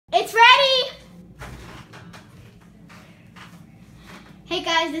Hey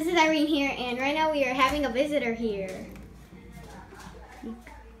guys, this is Irene here, and right now we are having a visitor here.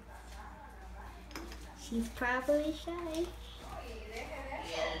 She's probably shy. Are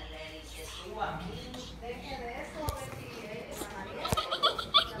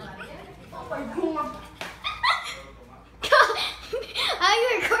you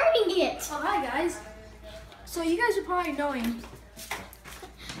recording it? Oh, hi guys. So you guys are probably knowing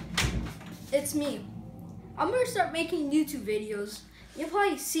it's me. I'm gonna start making YouTube videos. You'll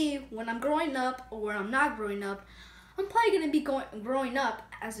probably see when I'm growing up or when I'm not growing up. I'm probably gonna be growing up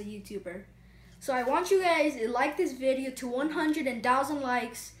as a YouTuber. So I want you guys to like this video to 100,000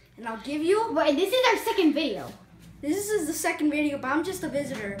 likes, and I'll give you. Wait, this is our second video. This is the second video, but I'm just a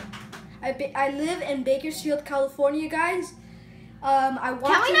visitor. I live in Bakersfield, California, guys. Can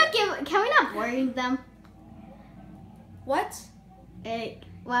we not bore them? What?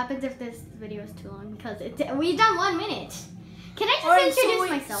 What happens if this video is too long? Because we've done 1 minute. Can I just introduce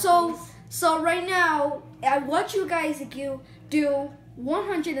myself? So right now, I want you guys to do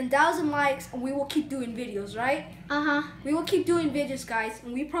 100,000 likes, and we will keep doing videos, right? We will keep doing videos, guys,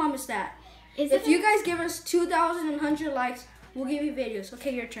 and we promise that. If you guys give us 2,100 likes, we'll give you videos.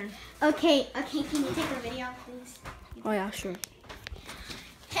 Okay, your turn. Okay. Can you take the video, please? Oh yeah, sure.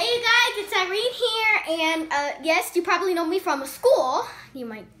 Hey you guys, it's Irene here, and yes, you probably know me from school. You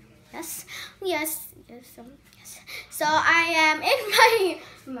might, yes. So I am in my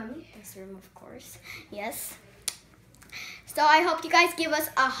mommy's room, of course. Yes. So I hope you guys give us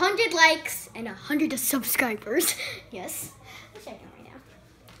 100 likes and 100 subscribers. Yes. I'm checking right now.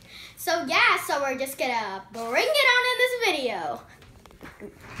 So yeah, so we're just gonna bring it on in this video.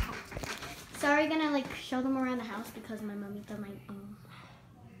 So we're gonna like show them around the house because my mommy did my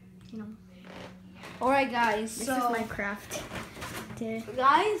you know. Alright guys, This is my craft.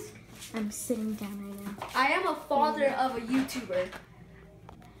 Guys, I'm sitting down right now. I am a father of a YouTuber.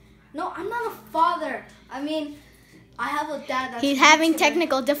 No, I'm not a father. I mean, I have a dad that's He's having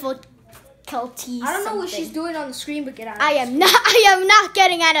technical difficulties. I don't know what she's doing on the screen, but get out of I am not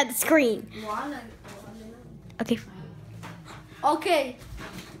getting out of the screen. Okay. Okay.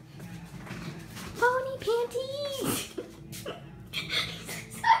 Pony panties.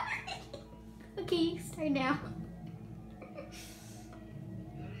 Sorry. Okay, start now.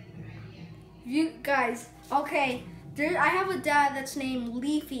 You guys, okay. I have a dad that's named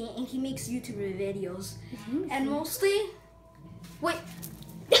Leafy, and he makes YouTube videos. And mostly, wait.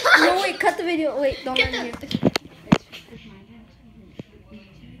 No, wait. Cut the video. Wait, don't let me hear.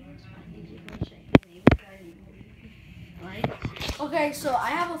 Okay, so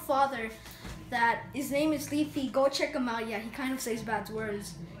I have a father that his name is Leafy. Go check him out. Yeah, he kind of says bad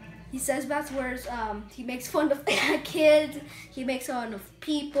words. He says bad words. He makes fun of kids. He makes fun of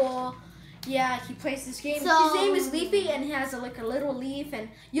people. Yeah, he plays this game. His name is Leafy, and he has a little leaf, and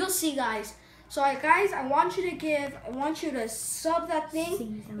you'll see, guys. So, guys, I want you to sub that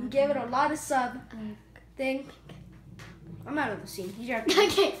thing and give it a lot of sub thing. I'm out of the scene.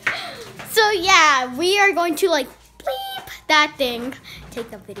 Okay. So yeah, we are going to like bleep that thing. Take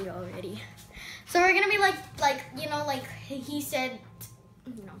the video already. So we're gonna be like you know, like he said,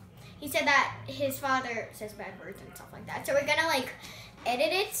 you know, he said that his father says bad words and stuff like that. So we're gonna like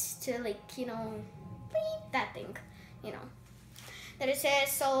edit it to like, you know, bleep that thing, you know, that it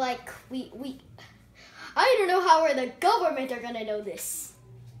says. So like we I don't know how the government are gonna know this.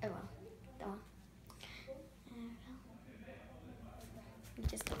 Oh well.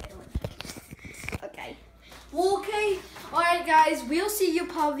 Just keep going. Okay. Okay. Alright guys, we'll see you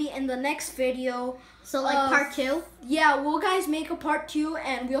probably in the next video. So like part 2? Yeah, we'll guys make a part 2,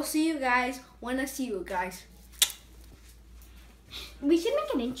 and we'll see you guys when I see you guys. We should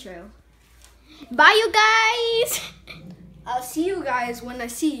make an intro. Bye you guys. I'll see you guys when I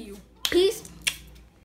see you. Peace.